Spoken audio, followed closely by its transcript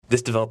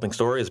This developing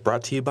story is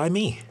brought to you by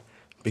me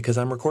because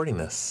I'm recording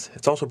this.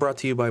 It's also brought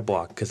to you by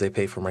Block because they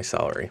pay for my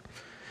salary.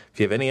 If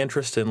you have any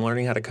interest in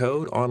learning how to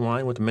code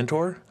online with a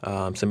mentor,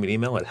 send me an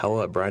email at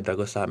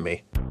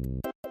hello@briandouglas.me.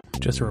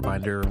 Just a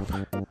reminder,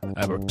 I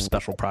have a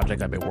special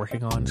project I've been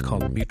working on. It's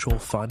called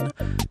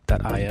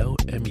mutualfun.io,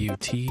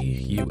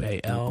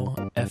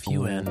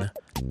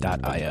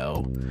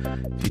 mutualfun.io.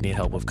 If you need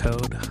help with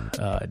code,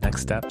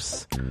 next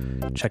steps,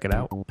 check it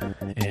out,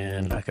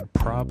 and I could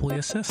probably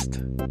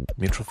assist.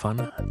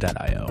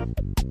 Mutualfun.io.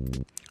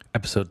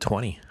 Episode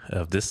 20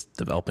 of This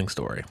Developing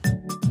Story.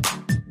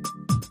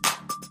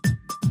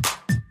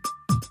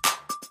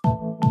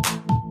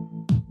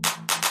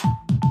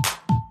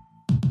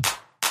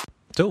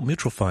 So,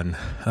 mutual fund,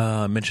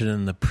 mentioned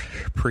in the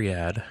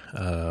pre-ad,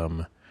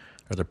 or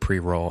the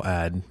pre-roll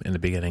ad in the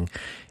beginning,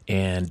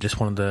 and just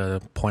wanted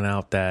to point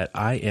out that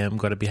I am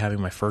going to be having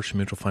my first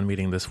mutual fund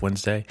meeting this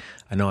Wednesday.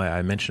 I know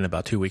I mentioned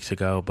about 2 weeks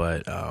ago,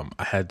 but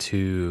I had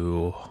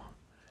to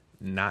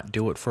not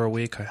do it for a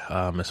week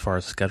as far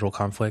as schedule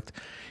conflict,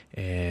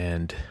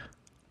 and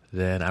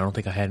then I don't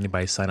think I had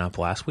anybody sign up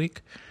last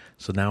week.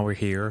 So now we're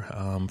here,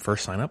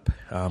 first sign up.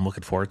 I'm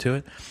looking forward to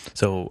it.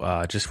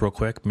 So just real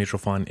quick, Mutual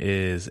Fund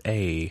is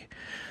a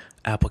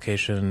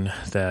application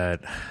that,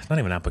 it's not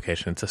even an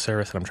application, it's a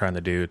service that I'm trying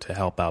to do to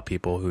help out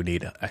people who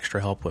need extra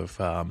help with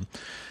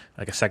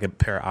like a second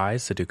pair of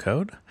eyes to do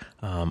code.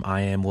 I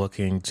am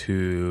looking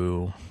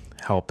to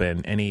help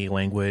in any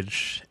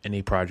language,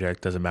 any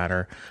project, doesn't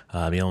matter.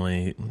 The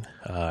only,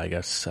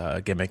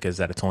 gimmick is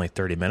that it's only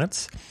 30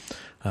 minutes.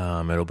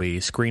 It'll be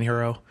Screen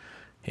Hero.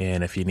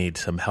 And if you need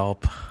some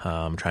help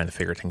trying to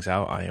figure things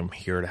out, I am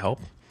here to help.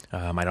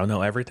 I don't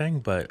know everything,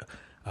 but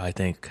I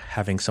think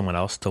having someone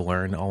else to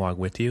learn along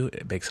with you,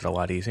 it makes it a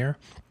lot easier.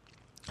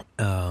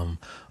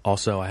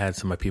 Also, I had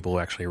some people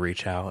actually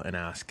reach out and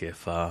ask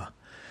if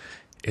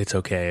it's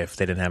okay if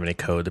they didn't have any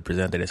code to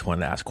present. They just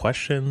wanted to ask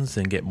questions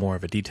and get more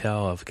of a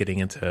detail of getting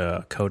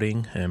into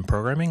coding and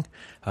programming.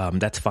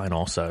 That's fine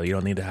also. You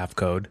don't need to have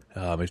code.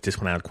 If you just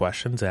want to add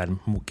questions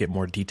and get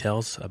more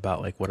details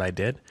about like what I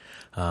did.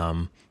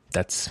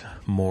 That's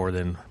more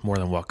than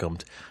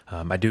welcomed.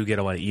 I do get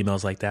a lot of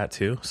emails like that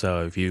too.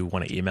 So if you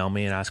want to email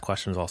me and ask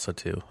questions also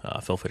too,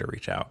 feel free to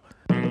reach out.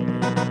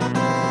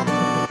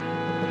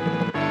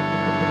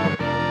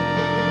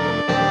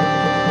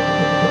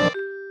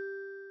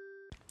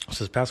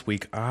 So this past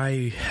week,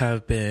 I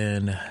have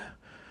been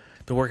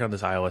working on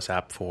this iOS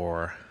app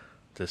for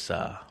this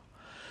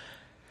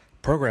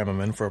program I'm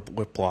in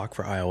with Block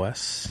for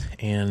iOS,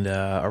 and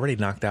already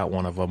knocked out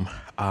one of them.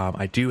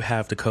 I do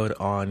have the code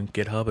on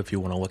GitHub if you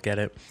want to look at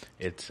it.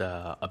 It's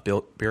a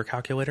beer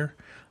calculator.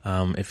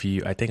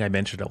 I think I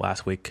mentioned it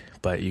last week,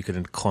 but you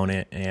can clone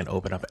it and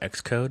open up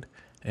Xcode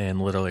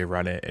and literally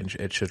run it, and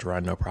it should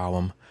run no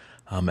problem.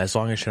 As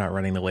long as you're not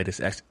running the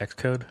latest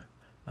Xcode.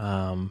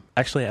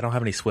 Actually, I don't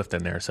have any Swift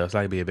in there, so it's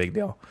not going to be a big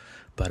deal.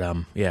 But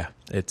yeah,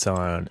 it's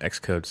on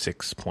Xcode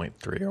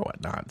 6.3 or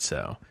whatnot.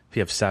 So if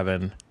you have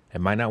 7, it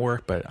might not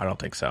work, but I don't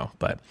think so.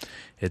 But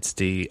it's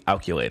the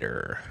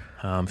Calculator.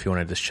 If you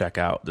want to just check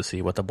out to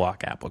see what the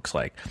Block app looks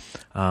like.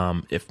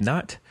 If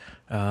not,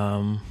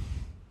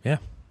 yeah.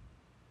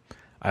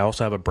 I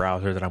also have a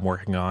browser that I'm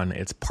working on.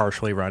 It's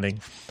partially running.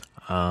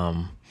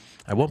 I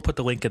won't put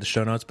the link in the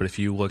show notes, but if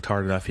you looked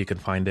hard enough, you can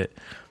find it.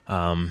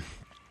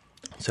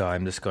 So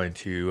I'm just going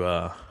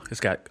to, it's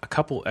got a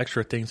couple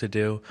extra things to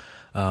do.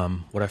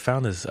 What I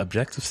found is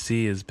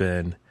Objective-C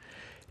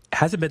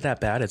hasn't been that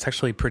bad. It's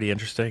actually pretty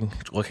interesting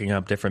looking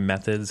up different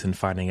methods and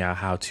finding out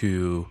how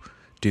to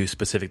do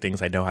specific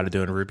things I know how to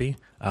do in Ruby.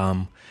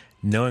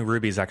 Knowing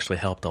Ruby has actually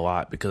helped a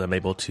lot because I'm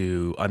able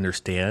to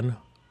understand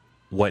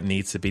what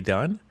needs to be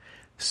done.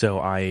 So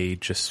I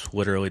just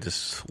literally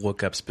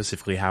look up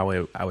specifically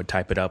how I would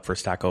type it up for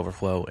Stack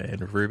Overflow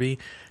in Ruby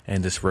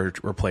and just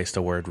replace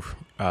the word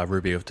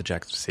Ruby with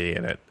Objective-C,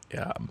 and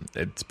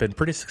it's been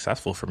pretty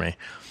successful for me.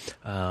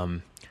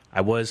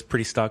 I was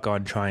pretty stuck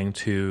on trying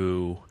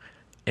to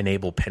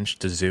enable pinch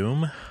to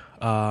zoom.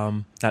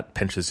 Not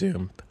pinch to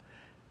zoom.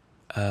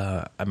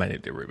 I might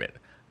need to remove it.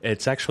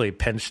 It's actually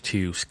pinch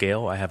to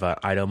scale. I have an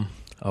item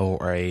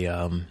or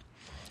a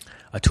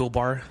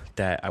toolbar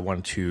that I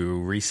wanted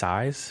to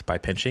resize by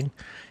pinching,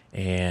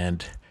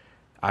 and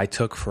I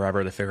took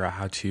forever to figure out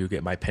how to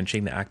get my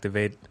pinching to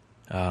activate.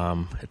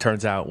 It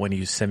turns out when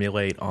you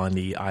simulate on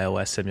the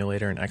iOS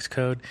simulator in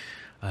Xcode,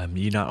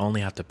 you not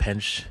only have to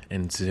pinch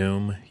and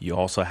zoom, you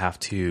also have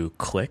to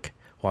click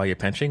while you're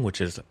pinching,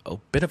 which is a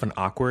bit of an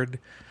awkward.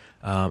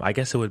 I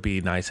guess it would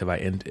be nice if I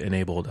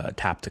enabled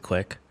tap to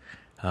click.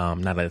 Now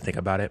that I think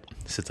about it,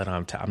 since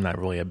I'm not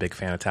really a big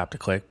fan of tap to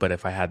click, but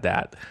if I had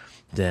that,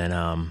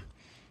 then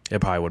it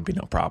probably would be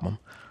no problem.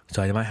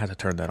 So I might have to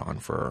turn that on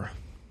for,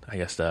 I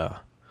guess,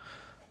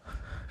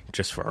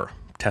 just for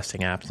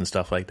testing apps and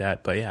stuff like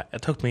that. But yeah,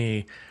 it took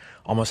me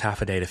almost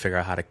half a day to figure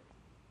out how to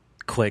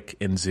click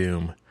and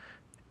zoom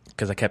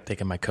because I kept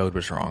thinking my code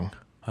was wrong.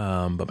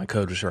 But my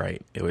code was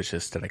right. It was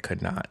just that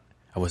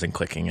I wasn't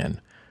clicking in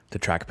the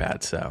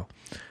trackpad. So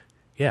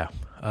yeah,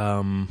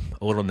 a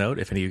little note,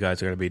 if any of you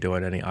guys are going to be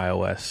doing any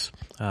iOS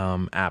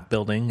app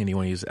building and you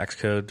want to use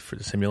Xcode for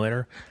the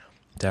simulator,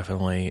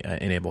 definitely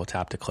enable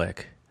tap to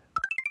click.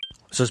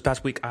 So this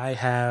past week, I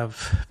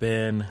have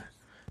been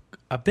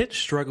a bit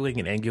struggling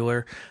in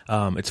Angular.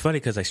 It's funny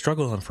because I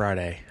struggled on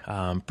Friday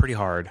pretty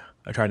hard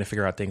trying to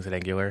figure out things in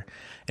Angular.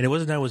 And it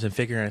wasn't that I wasn't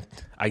figuring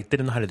I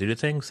didn't know how to do the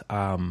things.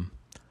 I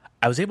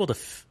was able to,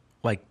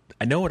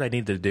 I know what I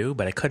needed to do,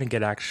 but I couldn't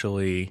get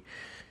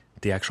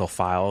the actual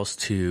files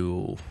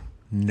to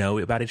know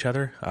about each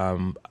other.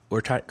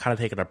 We're kind of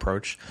taking an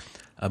approach,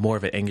 more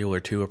of an Angular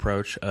 2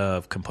 approach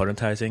of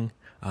componentizing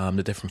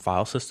the different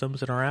file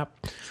systems in our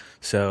app.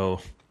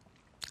 So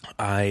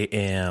I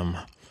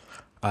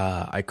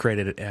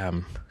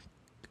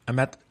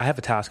have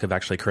a task of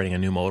actually creating a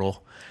new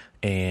modal,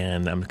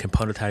 and I'm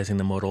componentizing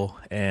the modal,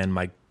 and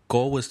my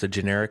goal was to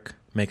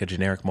make a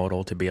generic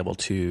modal to be able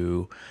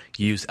to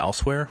use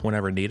elsewhere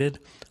whenever needed.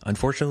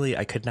 Unfortunately,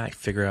 I could not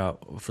figure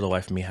out for the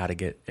life of me how to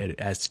get it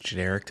as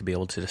generic to be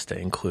able to just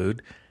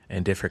include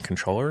in different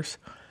controllers.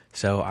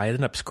 So I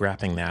ended up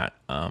scrapping that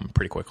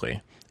pretty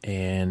quickly.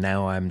 And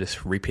now I'm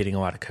just repeating a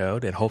lot of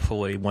code, and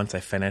hopefully once I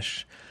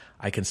finish,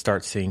 I can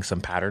start seeing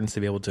some patterns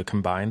to be able to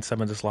combine some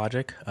of this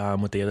logic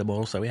with the other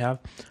models that we have.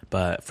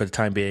 But for the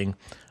time being,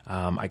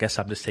 I guess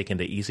I'm just taking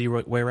the easy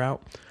way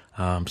route.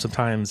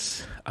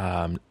 Sometimes,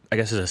 I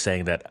guess it's a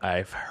saying that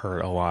I've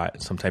heard a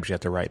lot. Sometimes you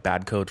have to write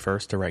bad code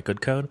first to write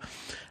good code,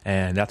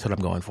 and that's what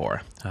I'm going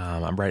for.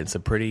 I'm writing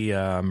some pretty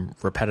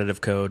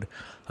repetitive code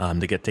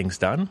to get things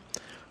done.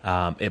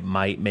 It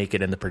might make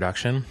it into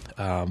production,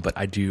 but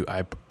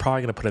I'm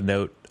probably going to put a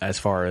note as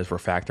far as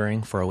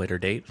refactoring for a later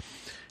date.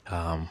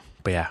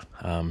 But yeah,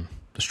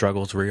 the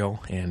struggle is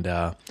real, and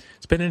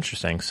it's been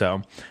interesting.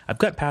 So I've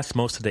got past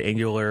most of the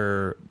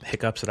Angular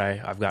hiccups that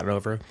I've gotten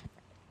over.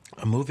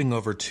 I'm moving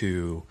over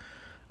to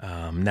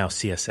now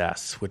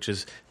CSS, which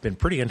has been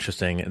pretty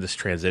interesting in this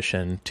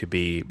transition to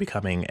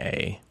becoming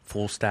a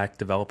full stack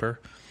developer.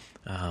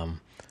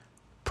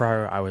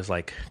 Prior, I was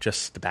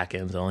just the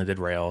backends. I only did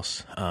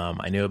Rails.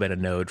 I knew about a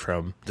Node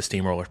from the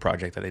Steamroller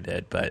project that I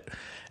did, but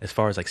as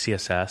far as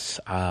CSS,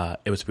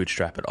 it was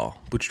Bootstrap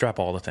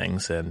all the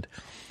things, and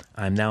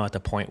I'm now at the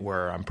point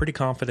where I'm pretty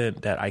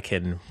confident that I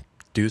can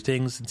do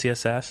things in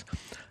CSS.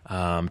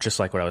 Just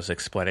like what I was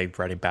explaining,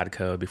 writing bad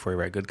code before you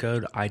write good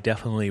code, I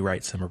definitely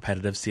write some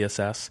repetitive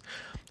CSS.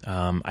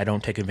 I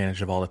don't take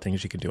advantage of all the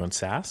things you can do in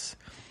Sass,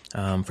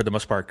 for the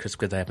most part, just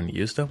because I haven't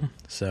used them.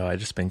 So I've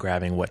just been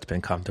grabbing what's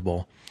been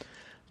comfortable.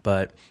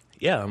 But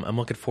yeah, I'm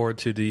looking forward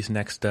to these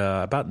next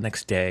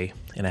day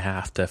and a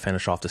half to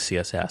finish off the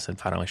CSS and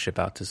finally ship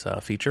out this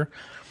feature.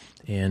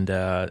 And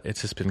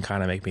it's just been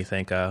kind of make me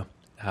think.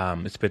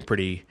 It's been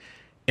pretty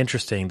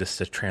interesting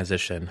this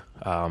transition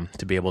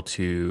to be able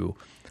to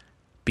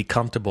be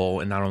comfortable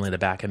in not only the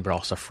back end but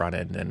also front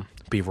end and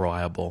be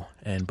reliable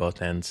in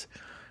both ends,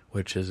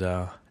 which is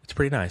it's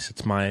pretty nice.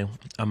 It's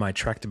on my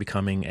track to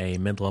becoming a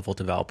mid-level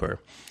developer.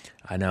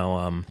 I know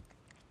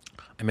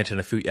I mentioned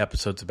a few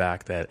episodes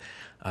back that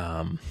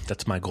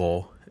that's my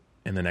goal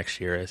in the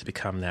next year, is to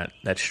become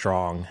that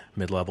strong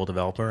mid-level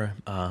developer.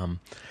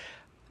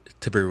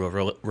 To be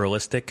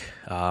realistic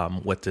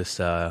with this.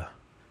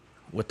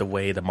 With the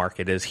way the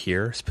market is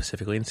here,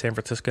 specifically in San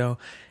Francisco,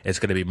 it's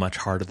going to be much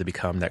harder to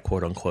become that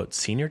quote-unquote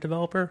senior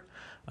developer.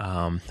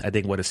 I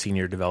think what a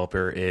senior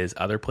developer is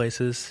other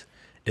places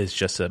is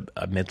just a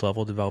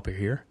mid-level developer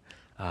here,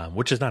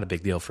 which is not a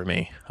big deal for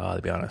me, to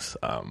be honest.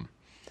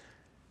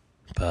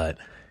 But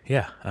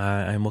yeah,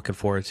 I'm looking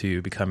forward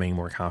to becoming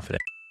more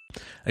confident.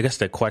 I guess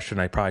the question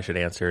I probably should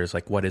answer is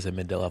what is a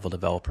mid-level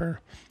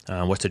developer?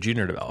 What's a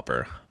junior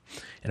developer?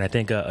 And I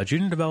think a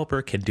junior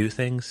developer can do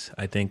things,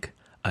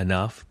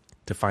 enough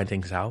to find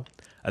things out.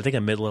 I think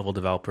a mid-level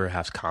developer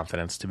has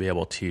confidence to be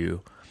able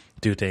to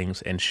do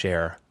things and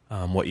share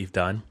what you've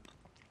done,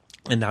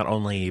 and not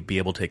only be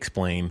able to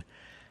explain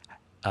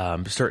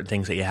certain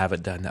things that you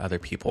haven't done to other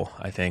people.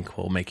 I think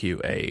will make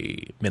you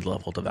a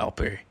mid-level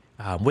developer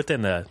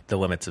within the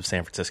limits of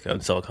San Francisco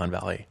and Silicon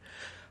Valley.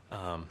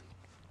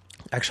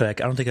 Actually, I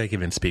don't think I can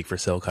even speak for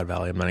Silicon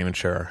Valley. I'm not even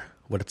sure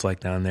what it's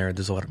like down there.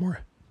 There's a lot more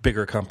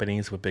bigger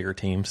companies with bigger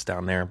teams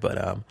down there,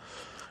 but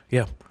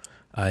yeah.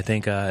 I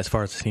think as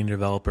far as a senior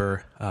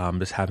developer,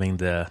 just having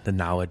the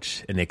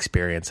knowledge and the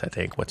experience, I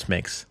think what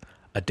makes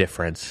a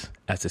difference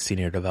as a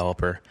senior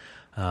developer.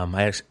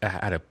 I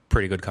had a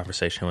pretty good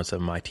conversation with some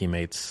of my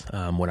teammates,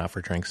 went out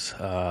for drinks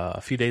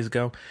a few days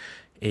ago.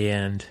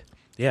 And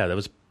yeah, that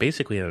was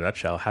basically in a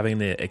nutshell, having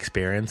the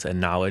experience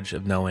and knowledge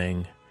of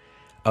knowing,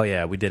 oh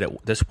yeah, we did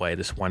it this way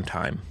this one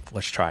time.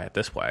 Let's try it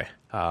this way.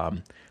 I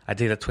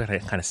think that's what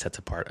kind of sets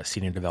apart a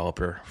senior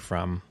developer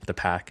from the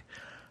pack.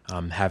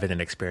 Having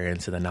an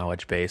experience and a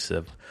knowledge base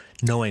of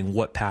knowing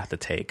what path to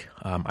take.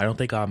 I don't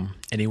think I'm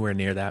anywhere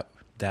near that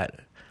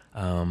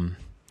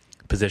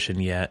position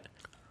yet.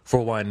 For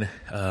one,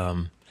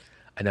 I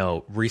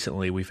know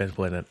recently we've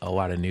implemented a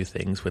lot of new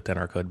things within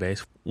our code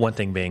base. One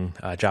thing being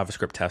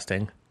JavaScript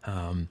testing.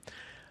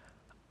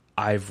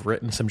 I've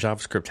written some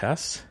JavaScript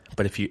tests,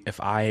 but if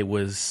I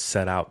was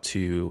set out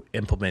to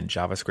implement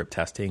JavaScript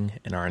testing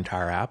in our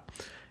entire app,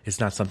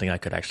 it's not something I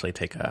could actually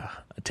take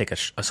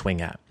a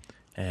swing at.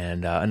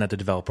 And another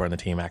developer on the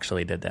team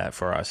actually did that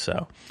for us,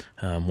 so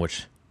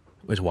which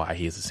is why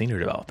he is a senior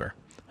developer.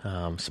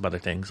 Some other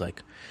things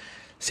like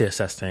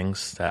CSS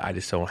things that I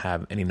just don't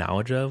have any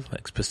knowledge of,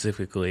 like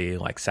specifically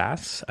like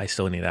Sass, I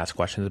still need to ask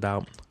questions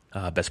about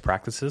best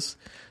practices.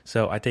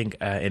 So I think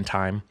in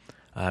time,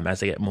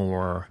 as I get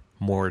more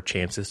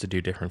chances to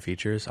do different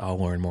features, I'll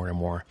learn more and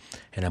more,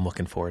 and I'm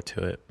looking forward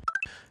to it.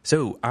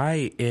 So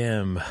I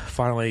am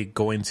finally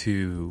going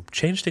to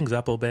change things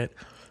up a little bit.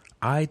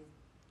 I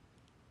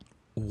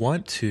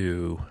want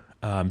to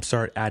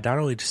start not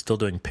only just still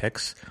doing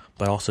picks,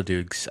 but also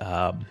do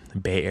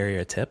Bay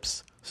Area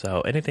tips.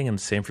 So anything in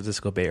the San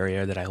Francisco Bay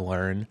Area that I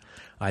learn,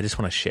 I just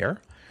want to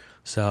share.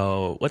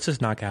 So let's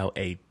just knock out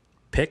a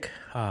pick.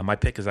 My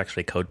pick is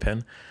actually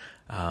CodePen.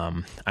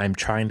 I'm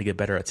trying to get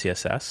better at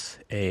CSS,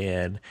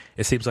 and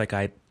it seems like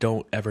I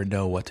don't ever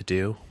know what to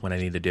do when I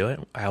need to do it.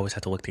 I always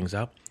have to look things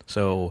up.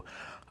 So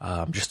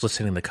just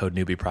listening to the Code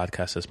Newbie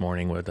podcast this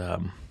morning with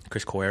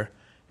Chris Coyer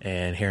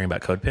and hearing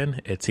about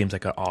CodePen, it seems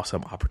like an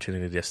awesome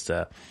opportunity just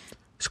to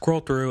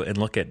scroll through and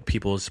look at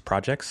people's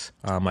projects,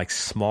 like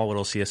small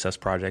little CSS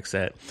projects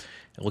that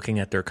looking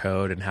at their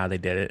code and how they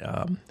did it,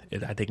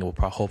 I think it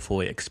will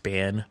hopefully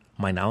expand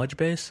my knowledge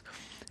base.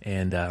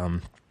 And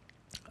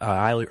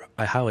I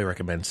highly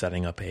recommend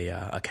setting up a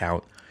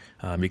account.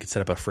 You can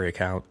set up a free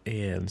account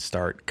and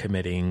start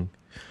committing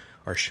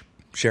or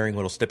sharing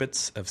little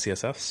snippets of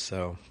CSS.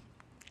 So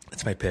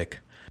that's my pick.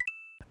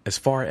 As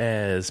far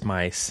as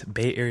my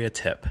Bay Area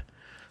tip,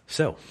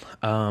 so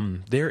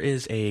there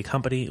is a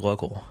company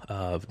local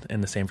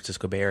in the San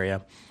Francisco Bay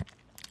Area.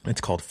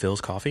 It's called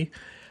Phil's Coffee.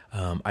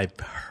 I've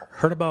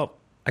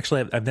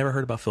never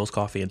heard about Phil's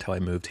Coffee until I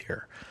moved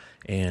here,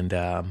 and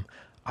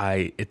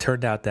it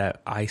turned out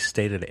that I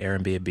stayed at an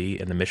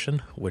Airbnb in the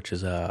Mission, which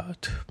is I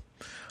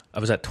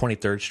was at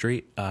 23rd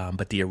Street,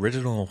 but the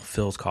original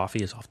Phil's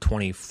Coffee is off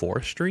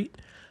 24th Street.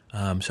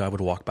 So I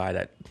would walk by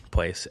that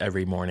place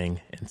every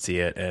morning and see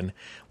it. And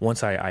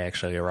once I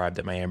actually arrived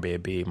at my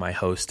Airbnb, my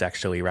host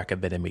actually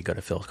recommended me go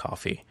to Phil's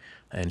Coffee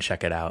and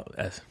check it out.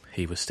 As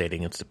he was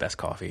stating, it's the best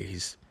coffee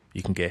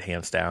you can get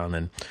hands down.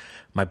 And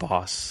my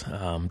boss,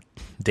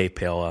 Dave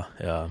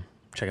Pala,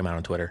 check him out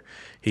on Twitter.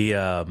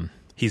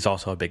 He's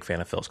also a big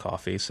fan of Phil's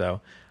Coffee.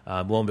 So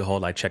lo and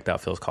behold, I checked out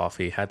Phil's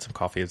Coffee, had some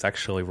coffee. It's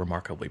actually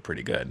remarkably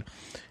pretty good.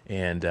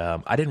 And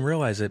I didn't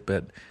realize it,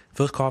 but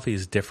Phil's Coffee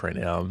is different.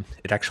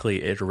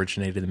 It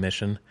originated in the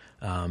Mission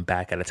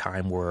back at a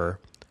time where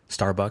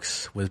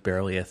Starbucks was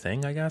barely a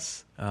thing, I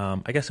guess.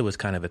 I guess it was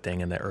kind of a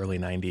thing in the early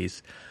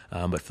 90s,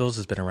 but Phil's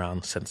has been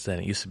around since then.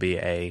 It used to be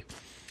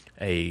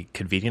a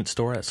convenience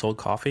store that sold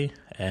coffee,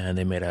 and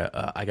they made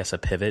a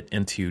pivot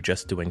into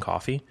just doing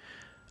coffee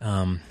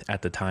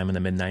at the time in the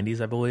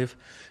mid-90s, I believe.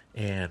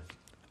 And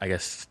I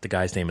guess the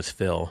guy's name is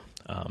Phil.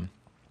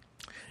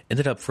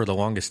 Ended up for the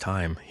longest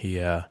time,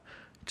 he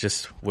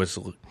just was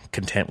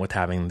content with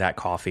having that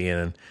coffee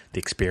and the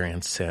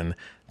experience. And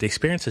the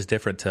experience is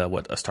different to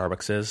what a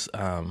Starbucks is.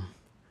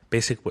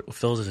 Basically, what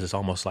Phil's is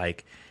almost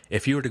like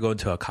if you were to go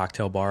into a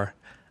cocktail bar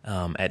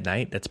at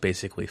night, that's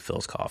basically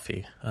Phil's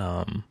Coffee.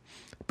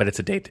 But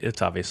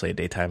it's obviously a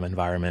daytime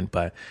environment,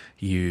 but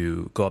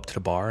you go up to the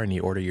bar and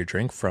you order your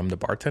drink from the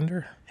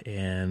bartender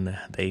and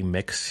they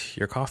mix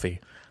your coffee.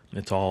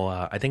 It's all,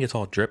 I think it's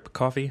all drip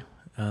coffee.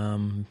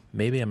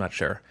 Maybe, I'm not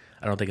sure.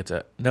 I don't think it's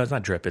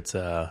not drip. It's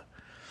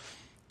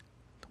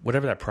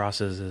whatever that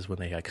process is when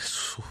they like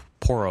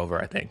pour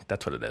over, I think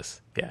that's what it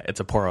is. Yeah. It's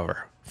a pour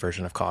over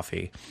version of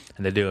coffee,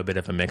 and they do a bit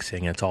of a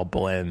mixing. It's all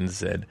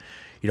blends, and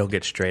you don't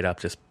get straight up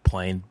just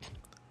plain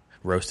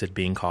roasted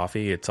bean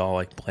coffee. It's all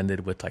like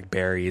blended with like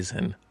berries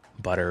and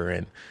butter,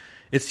 and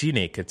it's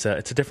unique. It's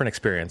a different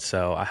experience.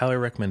 So I highly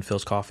recommend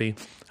Phil's Coffee.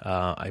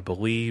 I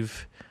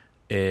believe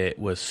it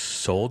was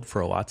sold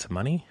for lots of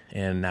money,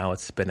 and now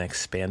it's been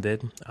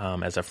expanded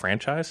as a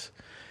franchise.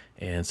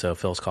 And so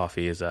Phil's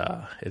Coffee is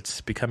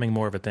it's becoming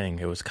more of a thing.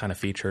 It was kind of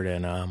featured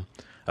in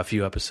a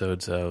few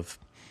episodes of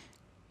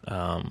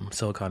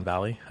Silicon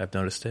Valley. I've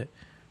noticed it.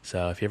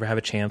 So if you ever have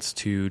a chance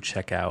to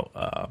check out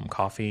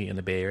coffee in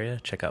the Bay Area,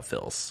 check out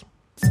Phil's.